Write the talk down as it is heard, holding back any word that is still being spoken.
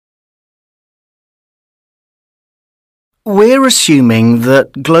we're assuming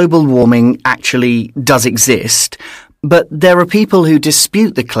that global warming actually does exist, but there are people who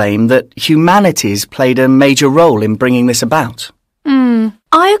dispute the claim that humanity's played a major role in bringing this about.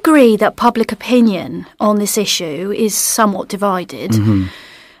 I agree that public opinion on this issue is somewhat divided.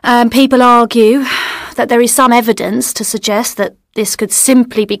 People argue that there is some evidence to suggest that this could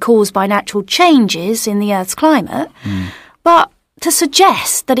simply be caused by natural changes in the Earth's climate, but to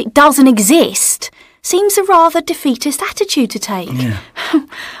suggest that it doesn't exist seems a rather defeatist attitude to take.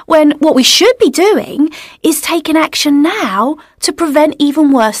 When what we should be doing is taking action now to prevent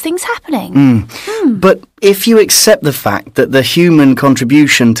even worse things happening. But if you accept the fact that the human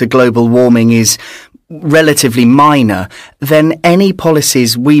contribution to global warming is relatively minor, then any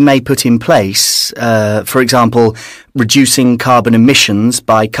policies we may put in place, for example, reducing carbon emissions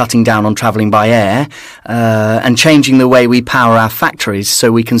by cutting down on travelling by air, and changing the way we power our factories so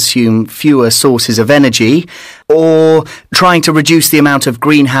we consume fewer sources of energy, or trying to reduce the amount of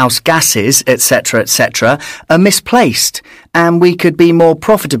greenhouse gases, etc., are misplaced, and we could be more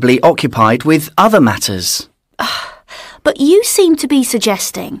profitably occupied with other matters. But you seem to be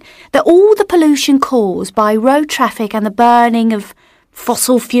suggesting that all the pollution caused by road traffic and the burning of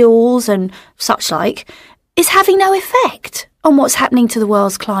fossil fuels and such like is having no effect on what's happening to the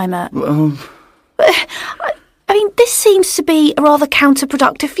world's climate. I mean, this seems to be a rather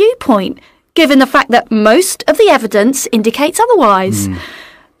counterproductive viewpoint, given the fact that most of the evidence indicates otherwise.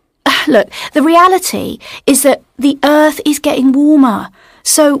 Look, the reality is that the Earth is getting warmer.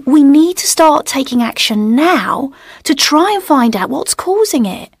 So we need to start taking action now to try and find out what's causing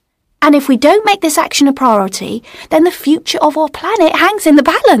it. And if we don't make this action a priority, then the future of our planet hangs in the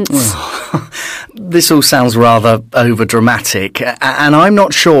balance. This all sounds rather overdramatic, and I'm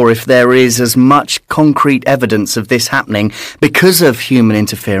not sure if there is as much concrete evidence of this happening because of human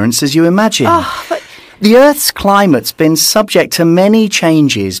interference as you imagine. But the Earth's climate's been subject to many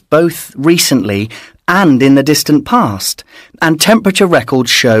changes, both recently and in the distant past, and temperature records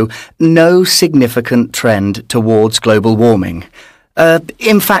show no significant trend towards global warming.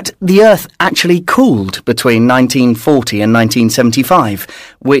 In fact, the Earth actually cooled between 1940 and 1975,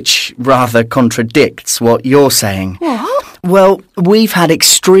 which rather contradicts what you're saying. What? Well, we've had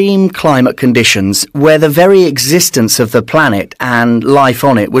extreme climate conditions where the very existence of the planet and life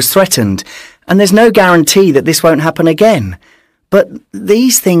on it was threatened, and there's no guarantee that this won't happen again. But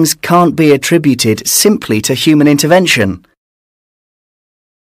these things can't be attributed simply to human intervention.